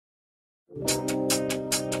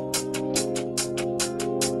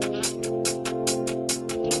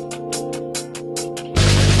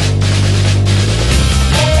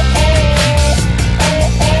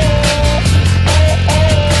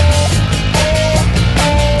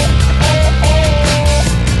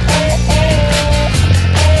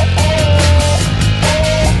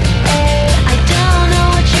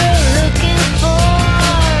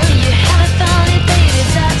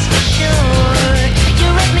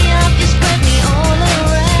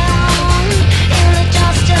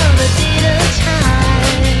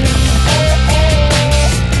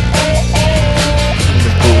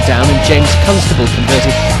James Constable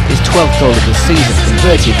converted his 12th goal of the season,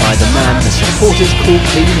 converted by the man the supporters call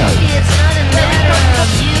Beano.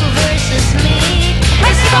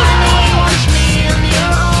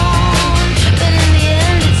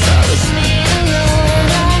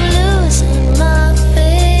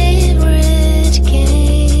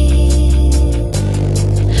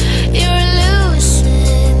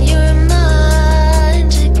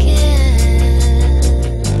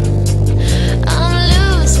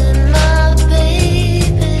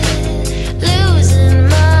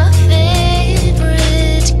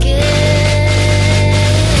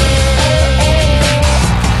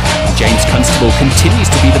 Constable continues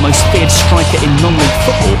to be the most feared striker in non-league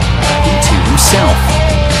football, adding to himself.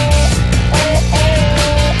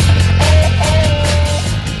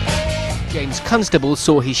 James Constable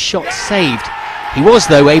saw his shot saved. He was,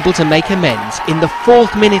 though, able to make amends in the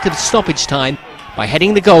 4th minute of stoppage time by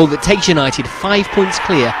heading the goal that takes United 5 points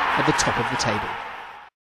clear at the top of the table.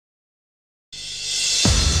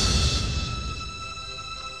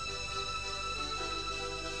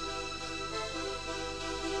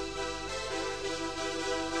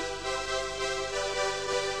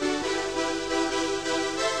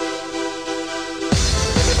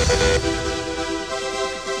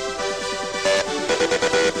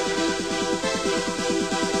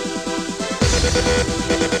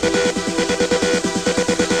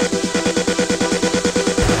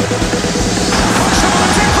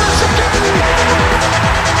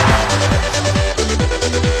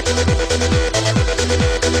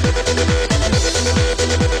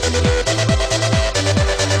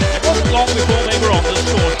 Long before they were on the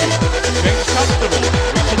score sheet, James Constable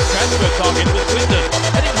reached his transfer target with Swindon,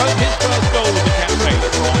 heading home his first goal of the campaign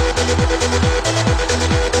from.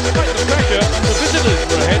 Despite the pressure, the visitors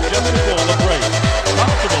were ahead just before the break.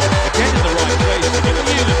 Constable again in the right place to give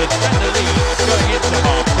the U's a defender lead going into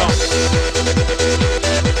half-time.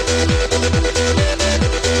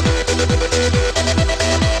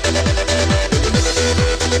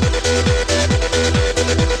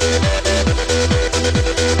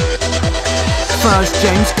 First,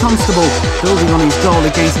 James Constable, building on his goal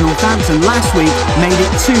against Northampton last week, made it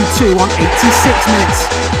 2-2 on 86 minutes.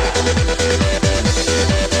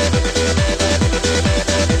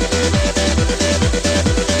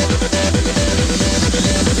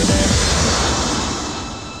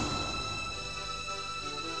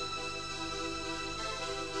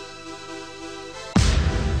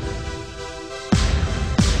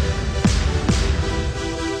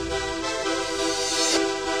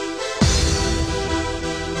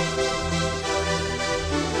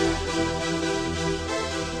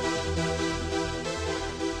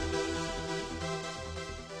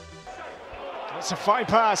 It's a fine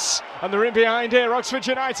pass, and they're in behind here, Oxford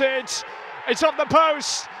United. It's up the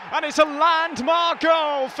post, and it's a landmark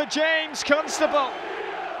goal for James Constable.